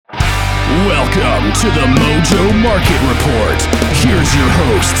Welcome to the Mojo Market Report. Here's your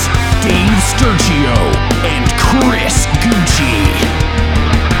hosts, Dave Sturchio and Chris Gueci.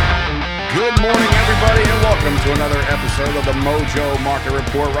 Good morning, everybody, and welcome to another episode of the Mojo Market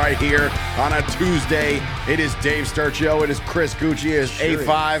Report right here on a Tuesday. It is Dave Sturchio. It is Chris Gueci. It is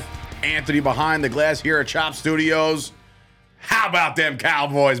A5. Anthony behind the glass here at Chop Studios. How about them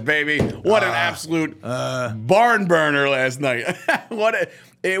Cowboys, baby? What an absolute barn burner last night.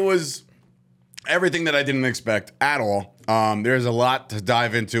 It was everything that I didn't expect at all. There's a lot to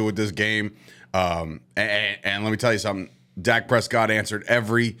dive into with this game. And let me tell you something. Dak Prescott answered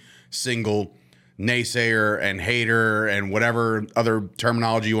every single naysayer and hater and whatever other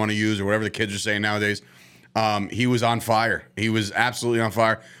terminology you want to use or whatever the kids are saying nowadays. He was on fire. He was absolutely on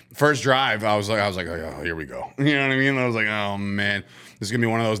fire. First drive, I was like, oh, here we go. You know what I mean? I was like, oh man, this is gonna be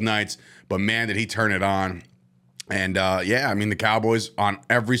one of those nights. But man, did he turn it on? And the Cowboys on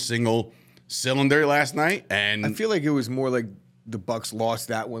every single cylinder last night. And I feel like it was more like the Bucs lost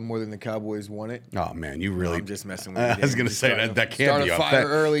that one more than the Cowboys won it. Oh man, you really? I'm just messing with you. I was gonna say that can't be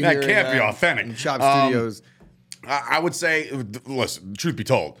authentic. That can't be authentic. In Chop Studios. I would say, listen, truth be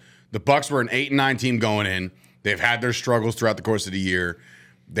told, the Bucs were an 8-9 team going in. They've had their struggles throughout the course of the year.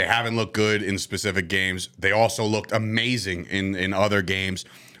 They haven't looked good in specific games. They also looked amazing in other games.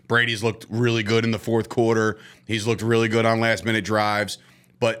 Brady's looked really good in the fourth quarter. He's looked really good on last-minute drives.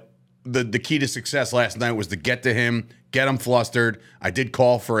 But the key to success last night was to get to him, get him flustered. I did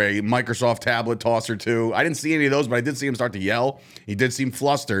call for a Microsoft tablet toss or two. I didn't see any of those, but I did see him start to yell. He did seem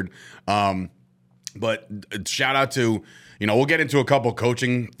flustered. But shout out to, we'll get into a couple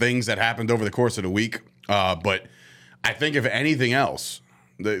coaching things that happened over the course of the week. But I think if anything else,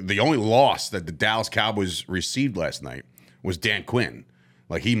 the only loss that the Dallas Cowboys received last night was Dan Quinn.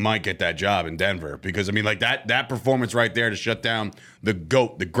 Like, he might get that job in Denver because, that performance right there to shut down the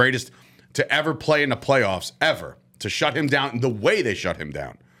GOAT, the greatest to ever play in the playoffs ever, to shut him down the way they shut him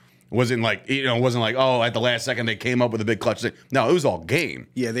down. Wasn't like, oh, at the last second they came up with a big clutch thing. No, it was all game.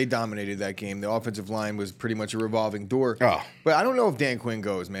 Yeah, they dominated that game. The offensive line was pretty much a revolving door. Oh. But I don't know if Dan Quinn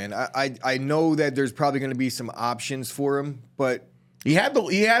goes, man. I know that there's probably going to be some options for him, but he had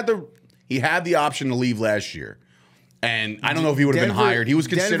the option to leave last year. And I don't know if he would have been hired. He was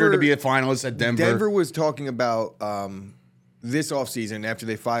considered to be a finalist at Denver. Denver was talking about this offseason after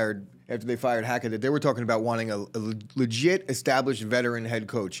they fired Hackett, that they were talking about wanting a legit established veteran head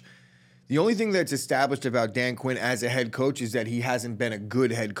coach. The only thing that's established about Dan Quinn as a head coach is that he hasn't been a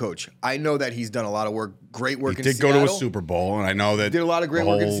good head coach. I know that he's done a lot of work, great work in Seattle. He did go to a Super Bowl, and I know that did a lot of great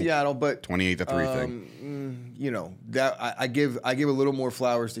work in Seattle, but 28-3 thing. That I give a little more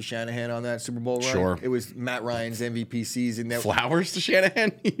flowers to Shanahan on that Super Bowl run. Sure, it was Matt Ryan's MVP season. Flowers to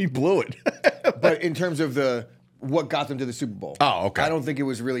Shanahan? He blew it. But in terms of what got them to the Super Bowl. Oh, okay. I don't think it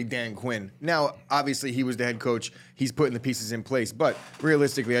was really Dan Quinn. Now, obviously, he was the head coach. He's putting the pieces in place. But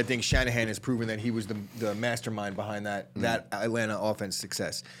realistically, I think Shanahan has proven that he was the mastermind behind that Atlanta offense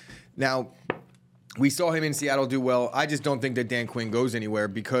success. Now, we saw him in Seattle do well. I just don't think that Dan Quinn goes anywhere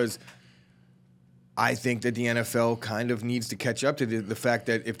because I think that the NFL kind of needs to catch up to the fact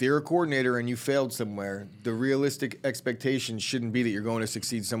that if they're a coordinator and you failed somewhere, the realistic expectation shouldn't be that you're going to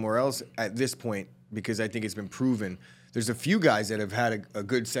succeed somewhere else at this point, because I think it's been proven. There's a few guys that have had a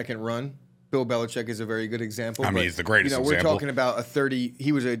good second run. Bill Belichick is a very good example. He's the greatest example. We're talking about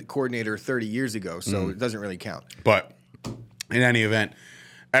he was a coordinator 30 years ago, so it doesn't really count. But in any event,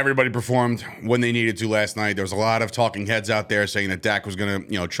 everybody performed when they needed to last night. There was a lot of talking heads out there saying that Dak was going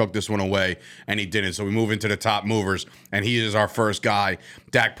to, chuck this one away, and he didn't. So we move into the top movers, and he is our first guy.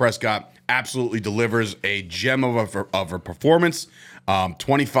 Dak Prescott absolutely delivers a gem of a performance.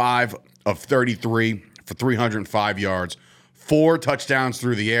 25 of 33 for 305 yards, 4 touchdowns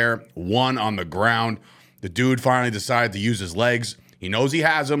through the air, 1 on the ground. The dude finally decided to use his legs. He knows he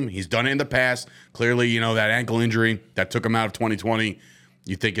has them. He's done it in the past. Clearly, that ankle injury that took him out of 2020,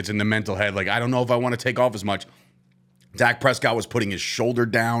 you think it's in the mental head. Like, I don't know if I want to take off as much. Dak Prescott was putting his shoulder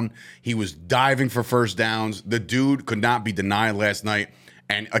down. He was diving for first downs. The dude could not be denied last night.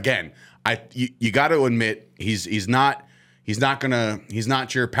 And again, you got to admit, he's not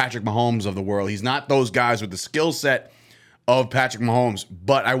your Patrick Mahomes of the world. He's not those guys with the skill set of Patrick Mahomes.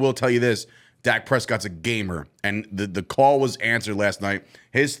 But I will tell you this, Dak Prescott's a gamer. And the call was answered last night.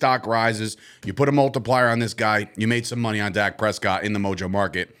 His stock rises. You put a multiplier on this guy. You made some money on Dak Prescott in the Mojo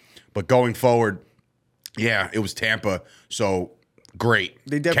Market. But going forward, yeah, it was Tampa. So great.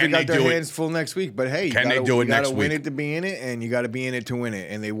 They definitely got their hands full next week. But hey, you got to win it to be in it, and you got to be in it to win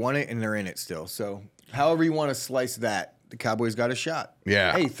it. And they won it, and they're in it still. So however you want to slice that, the Cowboys got a shot.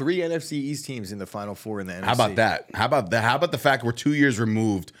 Yeah. Hey, 3 NFC East teams in the Final Four in the NFC. How about that? How about the fact we're 2 years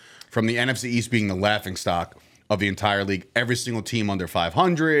removed from the NFC East being the laughingstock of the entire league. Every single team under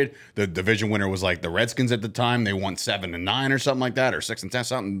 500. The division winner was like the Redskins at the time. They won 7-9 or something like that, or 6-10,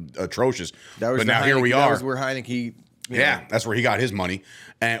 something atrocious. But now here we are. That was where Heineke. That's where he got his money,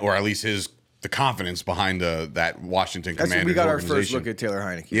 or at least the confidence behind that Washington Commanders That's when we got our organization. first look at Taylor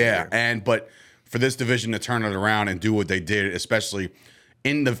Heineke. Yeah, but for this division to turn it around and do what they did, especially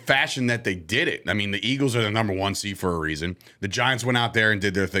in the fashion that they did it. I mean, the Eagles are the number 1 seed for a reason. The Giants went out there and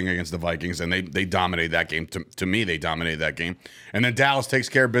did their thing against the Vikings, and they dominated that game. To me, they dominated that game. And then Dallas takes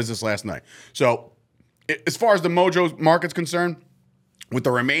care of business last night. So as far as the Mojo market's concerned, with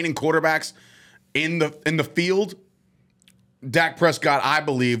the remaining quarterbacks in the field, Dak Prescott, I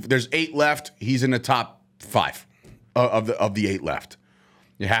believe, there's 8 left. He's in the top 5 of the 8 left.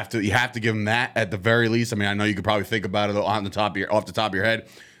 You have to give him that at the very least. I mean, I know you could probably think about it off the top of your head.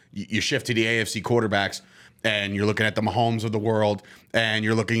 You shift to the AFC quarterbacks, and you're looking at the Mahomes of the world, and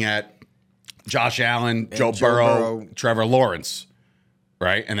you're looking at Josh Allen, Joe Burrow, Trevor Lawrence,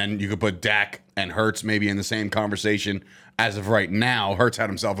 right? And then you could put Dak and Hurts maybe in the same conversation. As of right now, Hurts had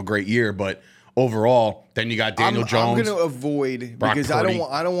himself a great year, but overall, then you got Daniel Jones. I'm going to avoid because Purdy.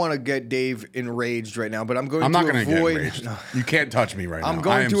 I don't want to get Dave enraged right now, but I'm not to going to avoid. get enraged. You can't touch me right now. I'm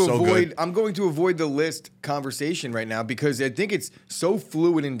going to Good. avoid the list conversation right now because I think it's so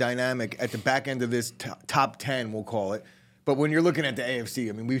fluid and dynamic at the back end of this top 10, we'll call it. But when you're looking at the AFC,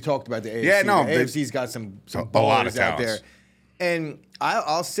 I mean, we've talked about the AFC. Yeah, no, the AFC's got some a lot of ballers out there, talents. and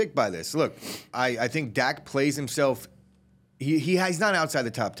I'll stick by this. Look, I think Dak plays himself. He's not outside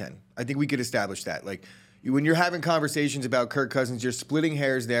the top 10. I think we could establish that. Like, when you're having conversations about Kirk Cousins, you're splitting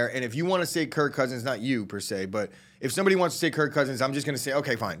hairs there. And if you want to say Kirk Cousins, not you per se, but if somebody wants to say Kirk Cousins, I'm just going to say,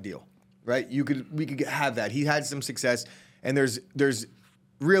 okay, fine, deal. Right? We could have that. He had some success, and there's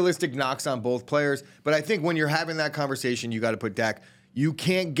realistic knocks on both players. But I think when you're having that conversation, you got to put Dak. You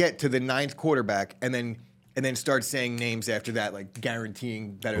can't get to the 9th quarterback and then start saying names after that, like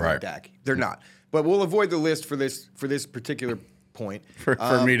guaranteeing better than Dak. They're not. But we'll avoid the list for this particular point.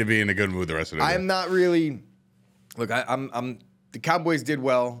 For me to be in a good mood the rest of the day. I'm not really. Look, I'm. The Cowboys did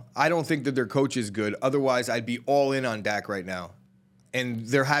well. I don't think that their coach is good. Otherwise, I'd be all in on Dak right now. And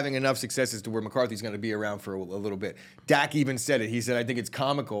they're having enough successes to where McCarthy's going to be around for a little bit. Dak even said it. He said, I think it's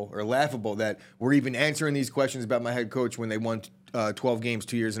comical or laughable that we're even answering these questions about my head coach when they won 12 games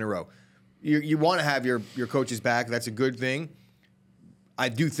 2 years in a row. You want to have your coaches back. That's a good thing. I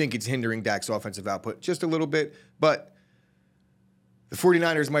do think it's hindering Dak's offensive output just a little bit, but the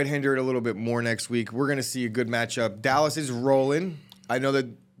 49ers might hinder it a little bit more next week. We're going to see a good matchup. Dallas is rolling. I know that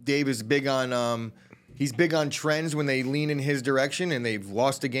Dave is big on he's big on trends when they lean in his direction, and they've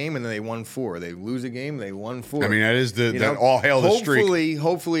lost a game and then they won 4. They lose a game, they won 4. I mean, that is that all hail the streak.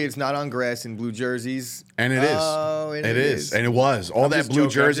 Hopefully it's not on grass in blue jerseys. And it is. Oh, it is. And it was. All that blue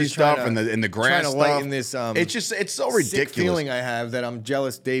jersey stuff and the grass stuff. Trying to lighten this it's so ridiculous. Sick feeling I have that I'm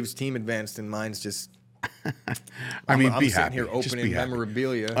jealous Dave's team advanced and mine's just I mean, I'm be sitting happy. here opening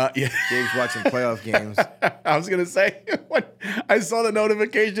memorabilia. Yeah. Dave's watching playoff games. I was gonna say when I saw the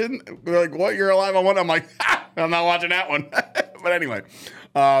notification, they're like, "What? You're alive on one?" I'm like, "I'm not watching that one." But anyway,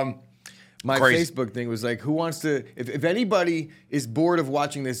 my crazy. Facebook thing was like, "Who wants to? If anybody is bored of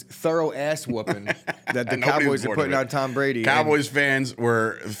watching this thorough ass whooping that the Cowboys are putting on Tom Brady, Cowboys fans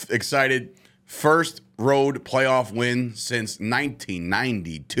were excited. First road playoff win since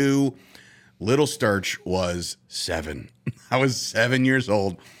 1992. Little Sturch was 7. I was 7 years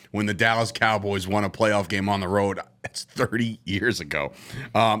old when the Dallas Cowboys won a playoff game on the road. That's 30 years ago.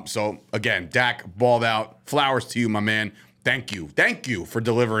 So, again, Dak balled out. Flowers to you, my man. Thank you. Thank you for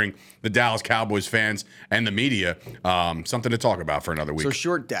delivering the Dallas Cowboys fans and the media something to talk about for another week. So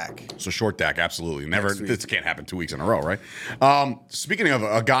short Dak. Absolutely. This can't happen 2 weeks in a row, right? Speaking of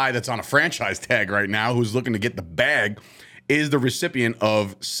a guy that's on a franchise tag right now who's looking to get the bag, is the recipient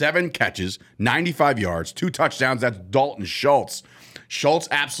of 7 catches, 95 yards, 2 touchdowns. That's Dalton Schultz. Schultz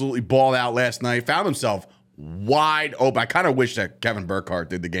absolutely balled out last night, found himself wide open. I kind of wish that Kevin Burkhardt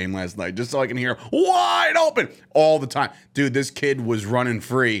did the game last night just so I can hear wide open all the time. Dude, this kid was running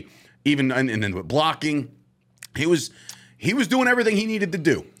free, even and then with blocking. He was doing everything he needed to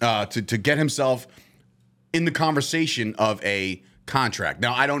do to get himself in the conversation of a contract.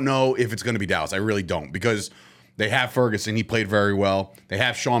 Now, I don't know if it's going to be Dallas. I really don't, because they have Ferguson. He played very well. They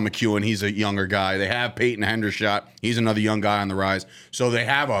have Sean McEwen. He's a younger guy. They have Peyton Hendershot. He's another young guy on the rise. So they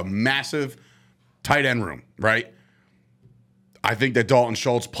have a massive tight end room, right? I think that Dalton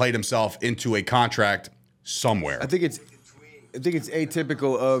Schultz played himself into a contract somewhere. I think it's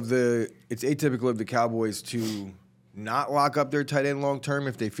atypical of the Cowboys to not lock up their tight end long term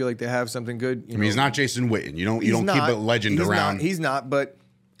if they feel like they have something good. He's not Jason Witten. You don't keep a legend around. He's not, but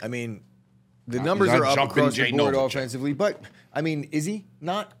I mean, the numbers are up across the board offensively, but I mean, is he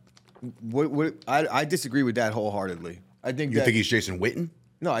not? I disagree with that wholeheartedly. I think you think he's Jason Witten?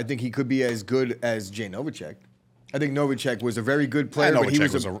 No, I think he could be as good as Jay Novacek. I think Novacek was a very good player. Novacek but he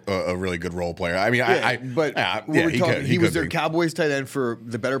was a really good role player. I mean, he was their Cowboys tight end for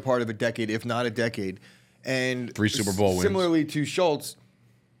the better part of a decade, if not a decade. And 3 Super Bowl wins. Similarly to Schultz,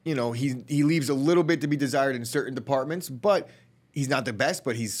 he leaves a little bit to be desired in certain departments, but he's not the best,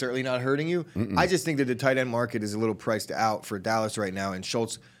 but he's certainly not hurting you. I just think that the tight end market is a little priced out for Dallas right now, and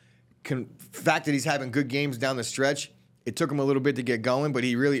Schultz, fact that he's having good games down the stretch, it took him a little bit to get going, but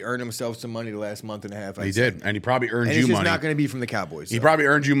he really earned himself some money the last month and a half. He did, and he probably earned you money. And it's just not going to be from the Cowboys. He probably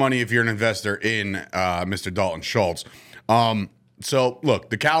earned you money if you're an investor in Mr. Dalton Schultz. So,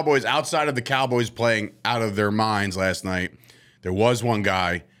 look, the Cowboys, outside of the Cowboys playing out of their minds last night, there was one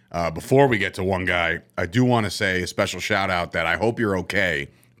guy. Before we get to one guy, I do want to say a special shout-out that I hope you're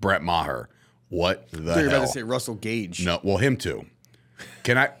okay, Brett Maher. What the hell? You're about to say Russell Gage. No, well, him too.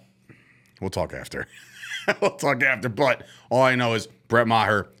 Can I? We'll talk after. We'll talk after. But all I know is Brett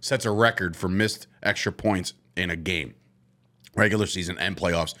Maher sets a record for missed extra points in a game, regular season and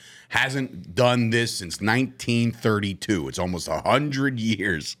playoffs. Hasn't done this since 1932. It's almost 100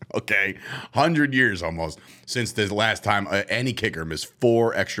 years, okay? 100 years almost since the last time any kicker missed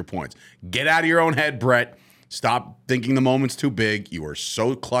 4 extra points. Get out of your own head, Brett. Stop thinking the moment's too big. You are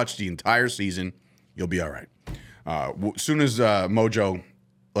so clutch the entire season. You'll be all right. As soon as Mojo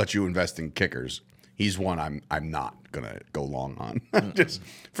lets you invest in kickers, he's one I'm not going to go long on. Just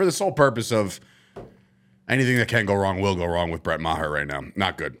for the sole purpose of anything that can go wrong will go wrong with Brett Maher right now.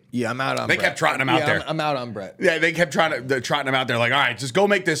 Not good. Yeah, I'm out on Brett. They kept trotting him out there. I'm out on Brett. Yeah, they kept trotting him out there like, all right, just go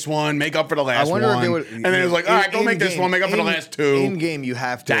make this one, make up for the last one. And then it was like, all right, go make this one, make up for the last 2. In game, you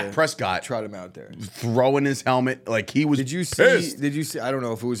have to. Dak Prescott trot him out there, throwing his helmet like he was. Did you see? I don't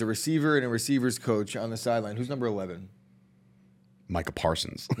know if it was a receiver and a receiver's coach on the sideline. Who's number 11? Micah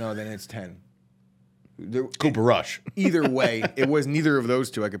Parsons. No, then it's 10. Cooper Rush. Either way, it was neither of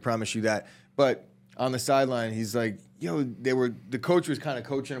those two. I could promise you that. But on the sideline, he's like, the coach was kind of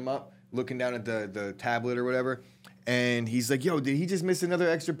coaching him up, looking down at the tablet or whatever. And he's like, did he just miss another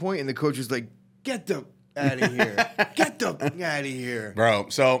extra point? And the coach was like, get the out of here. Get the out of here. Bro,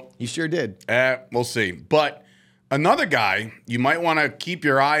 so. He sure did. We'll see. But another guy you might want to keep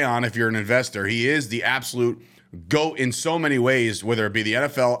your eye on if you're an investor, he is the absolute GOAT in so many ways, whether it be the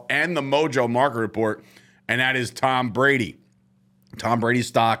NFL and the Mojo Market Report, and that is Tom Brady. Tom Brady's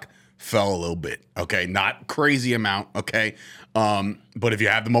stock fell a little bit, okay? Not crazy amount, okay? But if you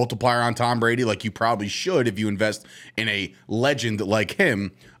have the multiplier on Tom Brady, like you probably should if you invest in a legend like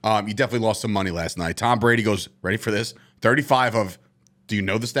him, you definitely lost some money last night. Tom Brady goes, ready for this? 35 of, do you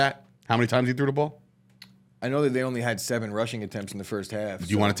know the stat? How many times he threw the ball? I know that they only had 7 rushing attempts in the first half. Do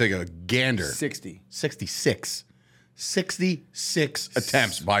you want to take a gander? 60. 66. 66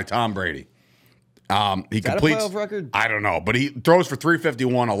 attempts by Tom Brady. He Is that completes. A playoff record? I don't know, but he throws for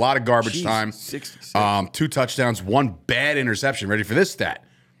 351, a lot of garbage time. 66. 2 touchdowns, 1 bad interception. Ready for this stat?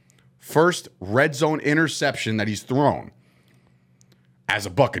 First red zone interception that he's thrown as a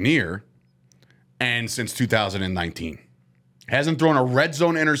Buccaneer, and since 2019. Hasn't thrown a red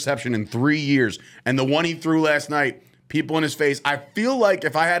zone interception in 3 years. And the one he threw last night, people in his face. I feel like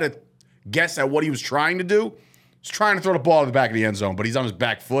if I had to guess at what he was trying to do, he's trying to throw the ball to the back of the end zone, but he's on his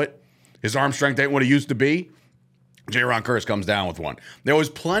back foot. His arm strength ain't what it used to be. J-Ron Curse comes down with one. There was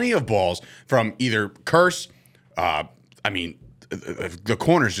plenty of balls from either Curse. The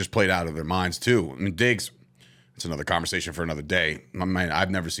corners just played out of their minds too. I mean, Diggs. It's another conversation for another day. My man, I've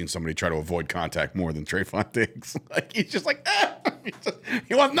never seen somebody try to avoid contact more than Trayvon Diggs. Like he's just like,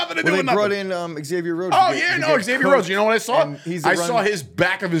 he wants nothing to do with nothing. They brought in Xavier Rhodes. Oh yeah, Xavier Rhodes. You know what I saw? I saw his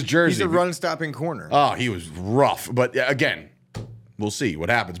back of his jersey. He's a run-stopping corner. Oh, he was rough. But again, we'll see what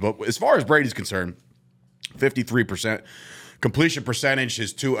happens. But as far as Brady's concerned, 53% completion percentage.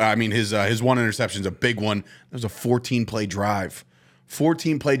 His one interception is a big one. There's a 14-play drive.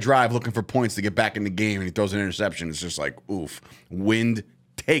 14-play drive looking for points to get back in the game, and he throws an interception. It's just like, oof, wind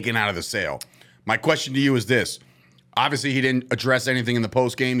taken out of the sail. My question to you is this. Obviously, he didn't address anything in the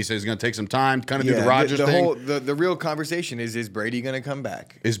post game. He said he's going to take some time, kind of do the Rodgers thing. The real conversation is Brady going to come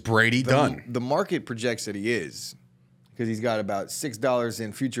back? Is Brady done? The market projects that he is, because he's got about $6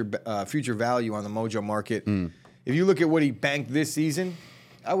 in future value on the Mojo Market. If you look at what he banked this season,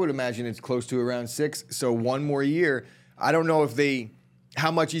 I would imagine it's close to around 6. So one more year. I don't know how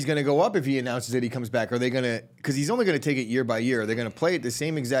much he's going to go up if he announces that he comes back. Are they going to, because he's only going to take it year by year. Are they going to play it the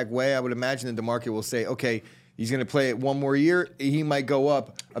same exact way? I would imagine that the market will say, okay, he's going to play it one more year. He might go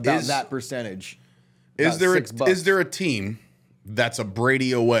up about that percentage. Is there a team that's a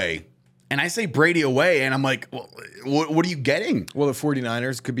Brady away. And I say Brady away, and I'm like, well, what are you getting? Well, the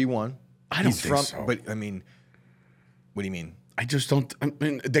 49ers could be one. I don't think so. But, I mean, what do you mean? I just don't. I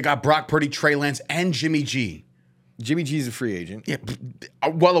mean, they got Brock Purdy, Trey Lance, and Jimmy G. Jimmy G's a free agent. Yeah,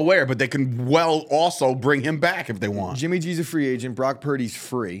 well aware, but they can also bring him back if they want. Jimmy G's a free agent. Brock Purdy's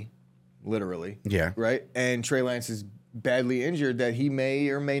free, literally. Yeah. Right? And Trey Lance is badly injured that he may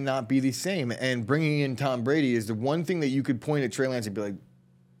or may not be the same. And bringing in Tom Brady is the one thing that you could point at Trey Lance and be like,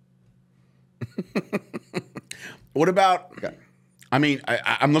 what about? I mean,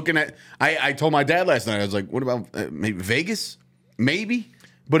 I'm looking at. I told my dad last night. I was like, "What about maybe Vegas? Maybe."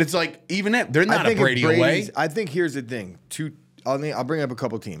 But it's like even that they're not a Brady away. I think here's the thing. I'll bring up a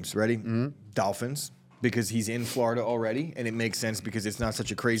couple teams. Ready? Mm-hmm. Dolphins, because he's in Florida already, and it makes sense because it's not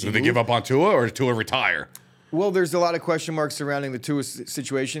such a crazy. Do they give up on Tua, or does Tua retire? Well, there's a lot of question marks surrounding the Tua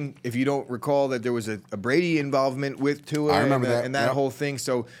situation. If you don't recall that there was a Brady involvement with Tua, I remember and that whole thing.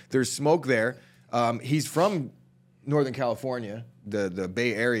 So there's smoke there. He's from Northern California, the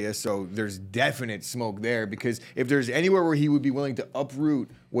Bay Area, so there's definite smoke there because if there's anywhere where he would be willing to uproot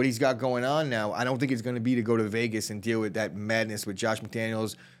what he's got going on now, I don't think it's going to be to go to Vegas and deal with that madness with Josh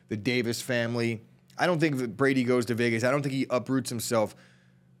McDaniels, the Davis family. I don't think that Brady goes to Vegas. I don't think he uproots himself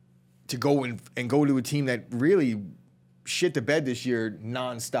to go and go to a team that really shit the bed this year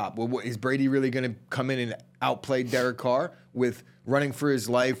nonstop. Well, is Brady really going to come in and outplay Derek Carr with running for his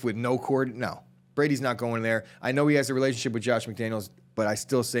life with no cord? No. Brady's not going there. I know he has a relationship with Josh McDaniels, but I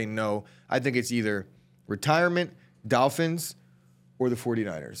still say no. I think it's either retirement, Dolphins, or the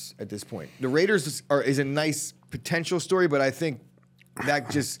 49ers at this point. The Raiders is a nice potential story, but I think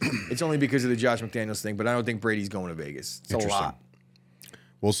that it's only because of the Josh McDaniels thing, but I don't think Brady's going to Vegas. It's a lot.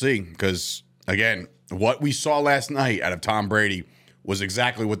 We'll see, because, again, what we saw last night out of Tom Brady was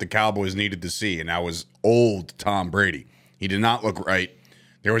exactly what the Cowboys needed to see, and that was old Tom Brady. He did not look right.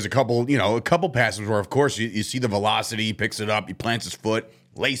 There was a couple passes where, of course, you see the velocity, he picks it up, he plants his foot,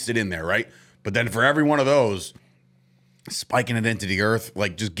 lace it in there, right? But then for every one of those, spiking it into the earth,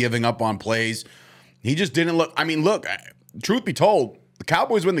 like just giving up on plays, he just didn't look. I mean, look, truth be told, the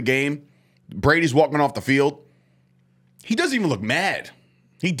Cowboys win the game. Brady's walking off the field. He doesn't even look mad.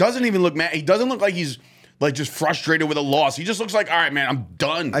 He doesn't even look mad. He doesn't look like he's like just frustrated with a loss. He just looks like, all right, man, I'm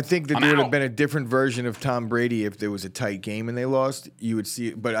done. I think that there would have been a different version of Tom Brady if there was a tight game and they lost. You would see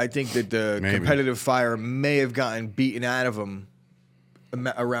it. But I think that the competitive fire may have gotten beaten out of him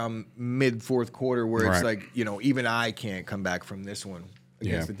around mid-fourth quarter where it's like, even I can't come back from this one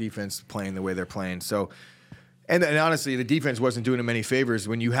against the defense playing the way they're playing. So, and honestly, the defense wasn't doing them any favors.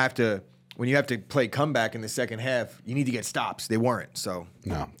 When you have to play comeback in the second half, you need to get stops. They weren't. So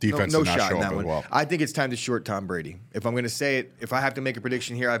no, defense no did not shot show in up that one. well. I think it's time to short Tom Brady. If I'm going to say it, if I have to make a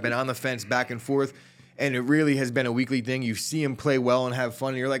prediction here, I've been on the fence back and forth, and it really has been a weekly thing. You see him play well and have fun,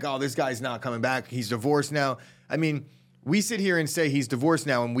 and you're like, oh, this guy's not coming back. He's divorced now. I mean, we sit here and say he's divorced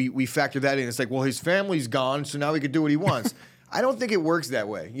now, and we factor that in. It's like, well, his family's gone, so now he can do what he wants. I don't think it works that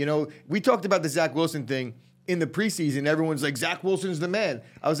way. We talked about the Zach Wilson thing. In the preseason, everyone's like, Zach Wilson's the man.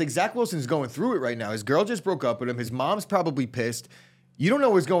 I was like, Zach Wilson's going through it right now. His girl just broke up with him. His mom's probably pissed. You don't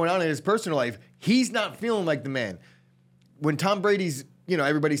know what's going on in his personal life. He's not feeling like the man. When Tom Brady's,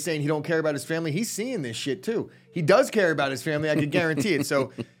 everybody's saying he don't care about his family, he's seeing this shit too. He does care about his family. I can guarantee it.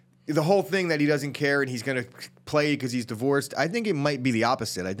 So the whole thing that he doesn't care and he's going to play because he's divorced, I think it might be the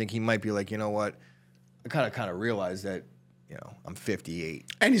opposite. I think he might be like, you know what? I kind of realized that, I'm 58.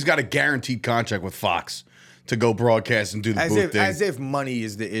 And he's got a guaranteed contract with Fox to go broadcast and do the booth thing. As if money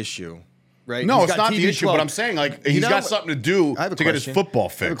is the issue, right? No, it's not the issue, but I'm saying, like, he's got something to do to get his football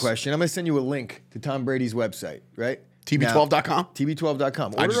fixed. I have a question. I'm going to send you a link to Tom Brady's website, right? TB12.com?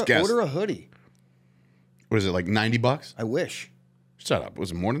 TB12.com. I just guessed. Order a hoodie. What is it, like $90? I wish. Shut up.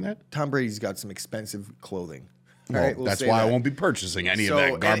 Was it more than that? Tom Brady's got some expensive clothing. Well, right, that's why I won't be purchasing any of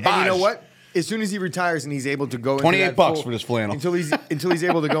that garbage. And you know what? As soon as he retires and he's able to go into $28 bucks for this flannel. Until he's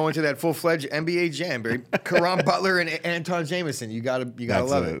able to go into that full-fledged NBA jam, Karan Butler and Anton Jameson. You gotta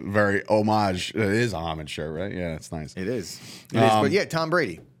love it. Very homage. It is a homage shirt, right? Yeah, it's nice. It is. But yeah, Tom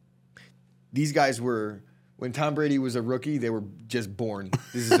Brady. These guys were, when Tom Brady was a rookie, they were just born.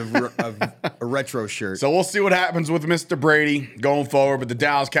 This is a retro shirt. So we'll see what happens with Mr. Brady going forward. But the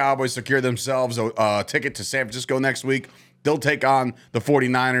Dallas Cowboys secure themselves a ticket to San Francisco next week. They'll take on the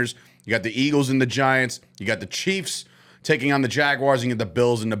 49ers. You got the Eagles and the Giants. You got the Chiefs taking on the Jaguars, and you got the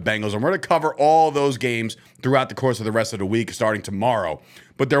Bills and the Bengals. And we're going to cover all those games throughout the course of the rest of the week, starting tomorrow.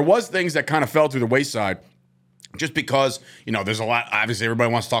 But there was things that kind of fell through the wayside just because, there's a lot. Obviously,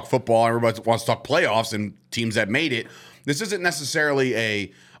 everybody wants to talk football. Everybody wants to talk playoffs and teams that made it. This isn't necessarily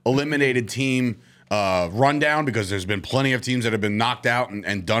a eliminated team rundown because there's been plenty of teams that have been knocked out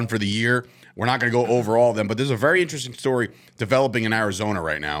and done for the year. We're not going to go over all of them, but there's a very interesting story developing in Arizona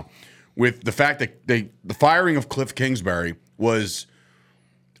right now with the fact that the firing of Cliff Kingsbury was,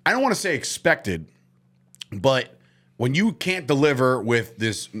 I don't want to say expected, but when you can't deliver with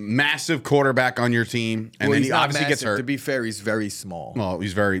this massive quarterback on your team, and then he obviously gets hurt. To be fair, he's very small. Well,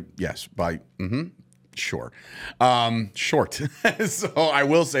 he's very, yes, sure. Short. So I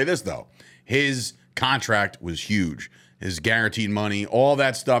will say this, though. His contract was huge. His guaranteed money, all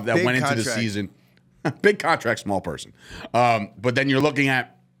that stuff that went into the season. Big contract, small person. But then you're looking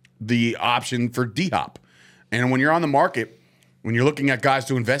at the option for D-Hop. And when you're on the market, when you're looking at guys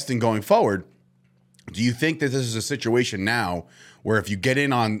to invest in going forward, do you think that this is a situation now where if you get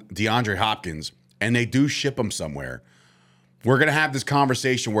in on DeAndre Hopkins and they do ship him somewhere, we're going to have this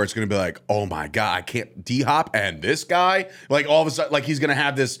conversation where it's going to be like, oh my God, I can't D-Hop and this guy? Like all of a sudden, like he's going to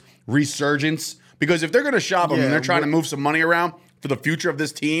have this resurgence. Because if they're going to shop him and they're trying to move some money around for the future of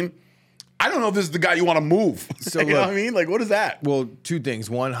this team, I don't know if this is the guy you want to move. So you know what I mean? Like, what is that? Well, two things.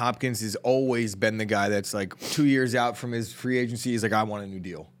 One, Hopkins has always been the guy that's like 2 years out from his free agency. He's like, I want a new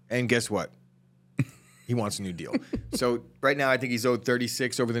deal. And guess what? He wants a new deal. So right now, I think he's owed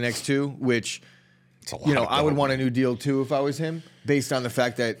 36 over the next two, which, I would want a new deal too if I was him, based on the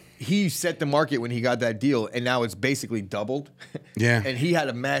fact that he set the market when he got that deal, and now it's basically doubled. Yeah. And he had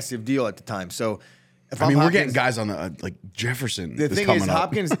a massive deal at the time. So if we're getting guys on the, like Jefferson. The thing is,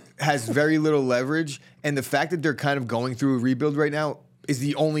 Hopkins has very little leverage, and the fact that they're kind of going through a rebuild right now is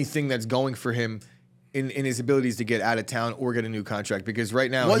the only thing that's going for him in his abilities to get out of town or get a new contract, because right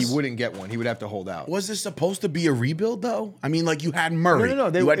now he wouldn't get one. He would have to hold out. Was this supposed to be a rebuild, though? I mean, like you had Murray, No.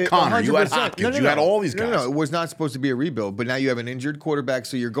 You had Connor, you had Hopkins, you had all these guys. No, it was not supposed to be a rebuild, but now you have an injured quarterback,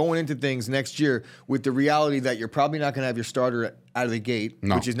 so you're going into things next year with the reality that you're probably not going to have your starter out of the gate,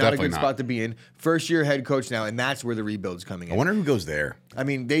 which is not a good spot to be in. First-year head coach now, and that's where the rebuild's coming in. I wonder who goes there. I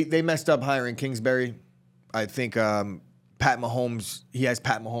mean, they messed up hiring Kingsbury. I think Pat Mahomes, he has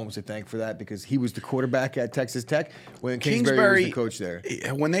Pat Mahomes to thank for that, because he was the quarterback at Texas Tech when Kingsbury was the coach there.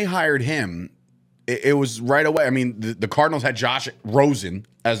 When they hired him, it was right away. I mean, the Cardinals had Josh Rosen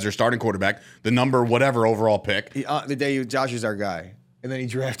as their starting quarterback, the number whatever overall pick. The day Josh is our guy. And then he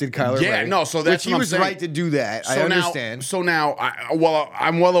drafted Kyler Murray. Yeah, no, so that's which he was right to do that. I understand.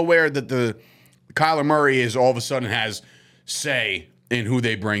 I'm well aware that the Kyler Murray is all of a sudden has say in who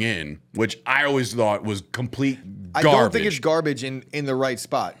they bring in, which I always thought was complete garbage. I don't think it's garbage in the right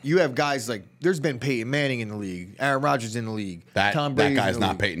spot. You have guys like, there's been Peyton Manning in the league, Aaron Rodgers in the league, Tom Brady. That guy's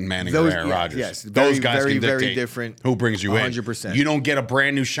not Peyton Manning or Aaron Rodgers. Yes, those guys very, can dictate very different. Who brings you 100%. in. You don't get a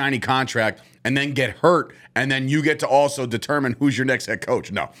brand new shiny contract and then get hurt, and then you get to also determine who's your next head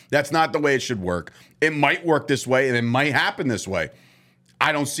coach. No, that's not the way it should work. It might work this way, and it might happen this way.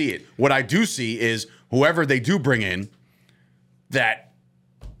 I don't see it. What I do see is whoever they do bring in, that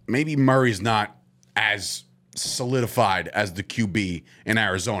maybe Murray's not as solidified as the QB in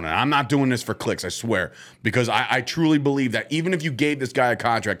Arizona. And I'm not doing this for clicks, I swear, because I truly believe that even if you gave this guy a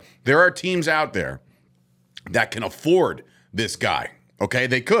contract, there are teams out there that can afford this guy. Okay,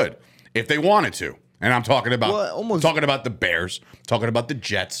 they could if they wanted to. And I'm talking about talking about the Bears, talking about the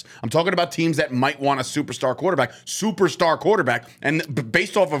Jets. I'm talking about teams that might want a superstar quarterback, and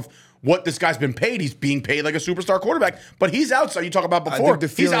based off of what this guy's been paid, he's being paid like a superstar quarterback. But he's outside. You talk about before.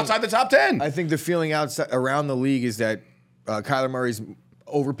 He's outside the top 10. I think the feeling outside around the league is that Kyler Murray's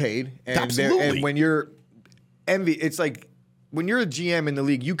overpaid. And Absolutely. And when you're it's like when you're a GM in the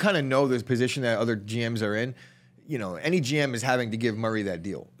league, you kind of know the position that other GMs are in. You know, any GM is having to give Murray that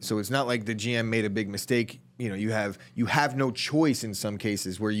deal. So it's not like the GM made a big mistake. You know, you have no choice in some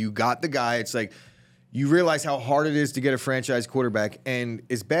cases where you got the guy. It's like you realize how hard it is to get a franchise quarterback. And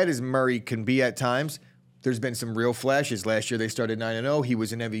as bad as Murray can be at times, there's been some real flashes. Last year they started 9-0. He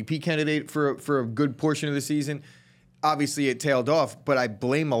was an MVP candidate for a good portion of the season. Obviously it tailed off, but I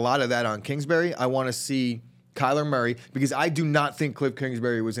blame a lot of that on Kingsbury. I want to see Kyler Murray, because I do not think Cliff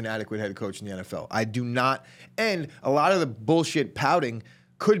Kingsbury was an adequate head coach in the NFL. I do not. And a lot of the bullshit pouting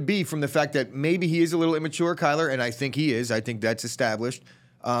could be from the fact that maybe he is a little immature, Kyler, and I think he is. I think that's established.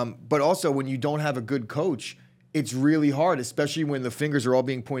 But also, when you don't have a good coach, it's really hard, especially when the fingers are all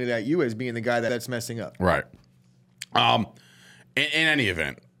being pointed at you as being the guy that's messing up. Right. In any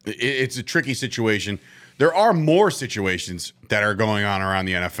event, it's a tricky situation. There are more situations that are going on around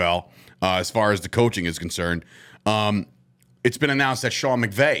the NFL as far as the coaching is concerned. It's been announced that Sean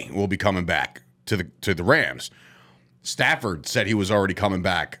McVay will be coming back to the Rams. Stafford said he was already coming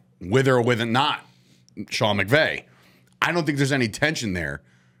back, with or with not Sean McVay. I don't think there's any tension there,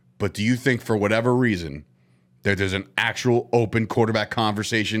 but do you think for whatever reason that there's an actual open quarterback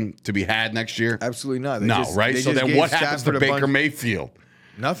conversation to be had next year? Absolutely not. Right? So then what happens to Baker Mayfield?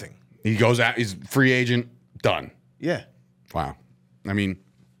 Nothing. He goes out, he's free agent, done. Yeah. Wow. I mean,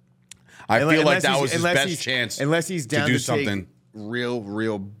 I feel like that was his best chance unless he's down to do take something.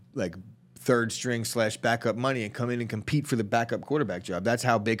 real like third string / backup money and come in and compete for the backup quarterback job. That's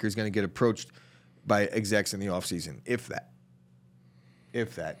how Baker's going to get approached by execs in the offseason, if that.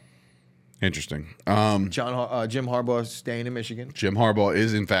 Interesting. Jim Harbaugh staying in Michigan. Jim Harbaugh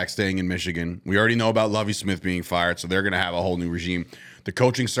is, in fact, staying in Michigan. We already know about Lovie Smith being fired, so they're going to have a whole new regime. The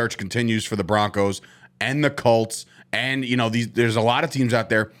coaching search continues for the Broncos and the Colts. And, there's a lot of teams out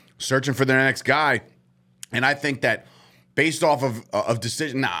there searching for their next guy. And I think that based off of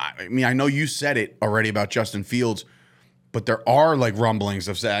decision, I know you said it already about Justin Fields, but there are like rumblings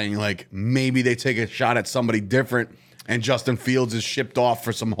of saying like maybe they take a shot at somebody different and Justin Fields is shipped off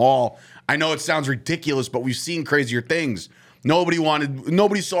for some haul. I know it sounds ridiculous, but we've seen crazier things.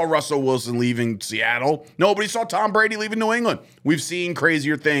 Nobody saw Russell Wilson leaving Seattle. Nobody saw Tom Brady leaving New England. We've seen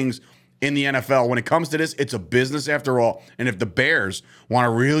crazier things in the NFL. When it comes to this, it's a business after all. And if the Bears want to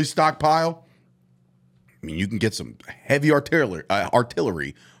really stockpile, you can get some heavy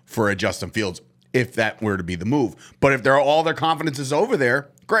artillery for a Justin Fields if that were to be the move. But if all their confidence is over there,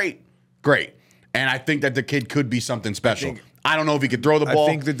 great. And I think that the kid could be something special. I don't know if he could throw the ball. I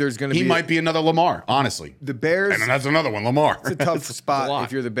think that there's going to be... He might be another Lamar, honestly. The Bears... And that's another one, Lamar. It's a tough spot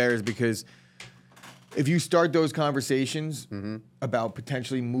if you're the Bears because if you start those conversations about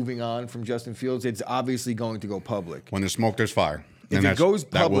potentially moving on from Justin Fields, it's obviously going to go public. When there's smoke, there's fire. If it goes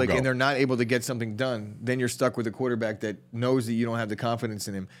public and they're not able to get something done, then you're stuck with a quarterback that knows that you don't have the confidence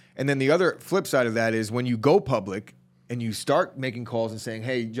in him. And then the other flip side of that is when you go public and you start making calls and saying,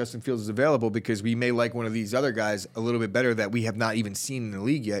 hey, Justin Fields is available because we may like one of these other guys a little bit better that we have not even seen in the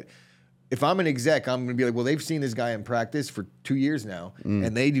league yet. If I'm an exec, I'm going to be like, well, they've seen this guy in practice for 2 years now,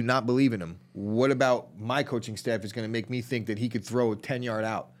 and they do not believe in him. What about my coaching staff is going to make me think that he could throw a 10-yard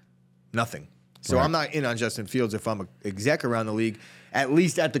out? Nothing. So I'm not in on Justin Fields if I'm an exec around the league, at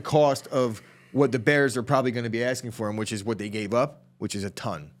least at the cost of what the Bears are probably going to be asking for him, which is what they gave up, which is a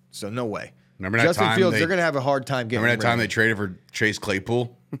ton. So no way. Remember that Justin time Fields, they're going to have a hard time getting. Remember that time they traded for Chase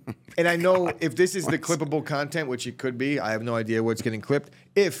Claypool? And I know if this is the clippable content, which it could be, I have no idea what's getting clipped.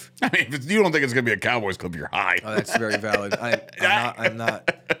 If you don't think it's going to be a Cowboys clip, you're high. Oh, that's very valid. I'm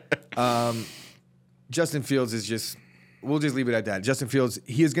not. Justin Fields is just. We'll just leave it at that. Justin Fields,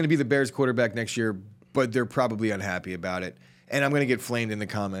 he is going to be the Bears quarterback next year, but they're probably unhappy about it. And I'm going to get flamed in the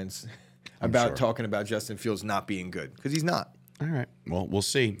comments about talking about Justin Fields not being good because he's not. All right. Well, we'll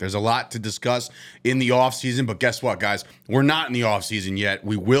see. There's a lot to discuss in the offseason, but guess what, guys? We're not in the offseason yet.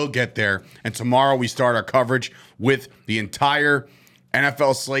 We will get there. And tomorrow we start our coverage with the entire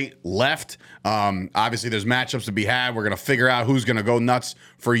NFL slate left. Obviously, there's matchups to be had. We're going to figure out who's going to go nuts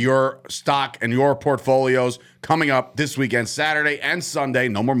for your stock and your portfolios coming up this weekend, Saturday and Sunday.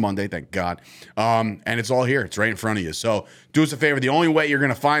 No more Monday, thank God. And it's all here. It's right in front of you. So do us a favor. The only way you're going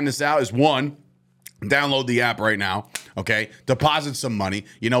to find this out is one, download the app right now, okay? Deposit some money.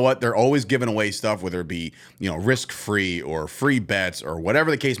 You know what? They're always giving away stuff, whether it be, risk-free or free bets or whatever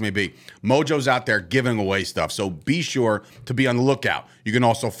the case may be. Mojo's out there giving away stuff, so be sure to be on the lookout. You can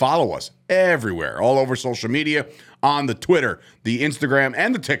also follow us everywhere, all over social media, on the Twitter, the Instagram,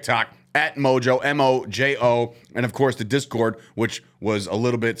 and the TikTok, at Mojo, Mojo, and of course the Discord, which was a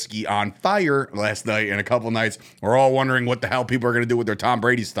little bit on fire last night and a couple nights. We're all wondering what the hell people are going to do with their Tom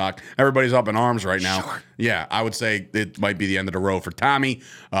Brady stock. Everybody's up in arms right now. Sure. Yeah, I would say it might be the end of the road for Tommy.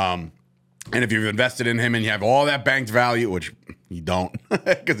 And if you've invested in him and you have all that banked value, which you don't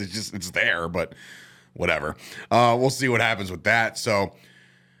because it's there, but whatever. We'll see what happens with that. So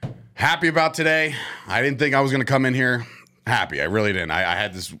happy about today. I didn't think I was going to come in here happy. I really didn't. I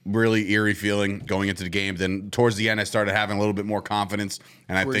had this really eerie feeling going into the game. Then towards the end, I started having a little bit more confidence.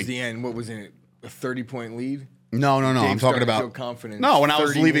 And towards the end, what was it? A 30-point lead? No. I'm talking about. Feel confident. No, when I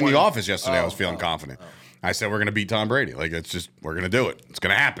was leaving the office yesterday, I was feeling confident. I said we're going to beat Tom Brady. Like we're going to do it. It's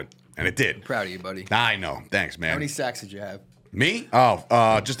going to happen, and it did. Proud of you, buddy. I know. Thanks, man. How many sacks did you have? Me?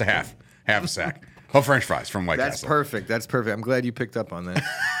 Just a half a sack. Oh, French fries from White Castle. That's perfect. I'm glad you picked up on that.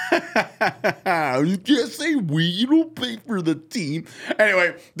 You can't say we. You don't pay for the team.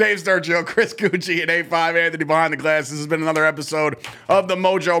 Anyway, Dave Sturchio, Chris Gueci, and A5 Anthony behind the glass. This has been another episode of the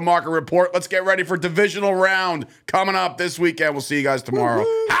Mojo Market Report. Let's get ready for divisional round coming up this weekend. We'll see you guys tomorrow.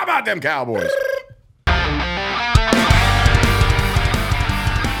 How about them Cowboys?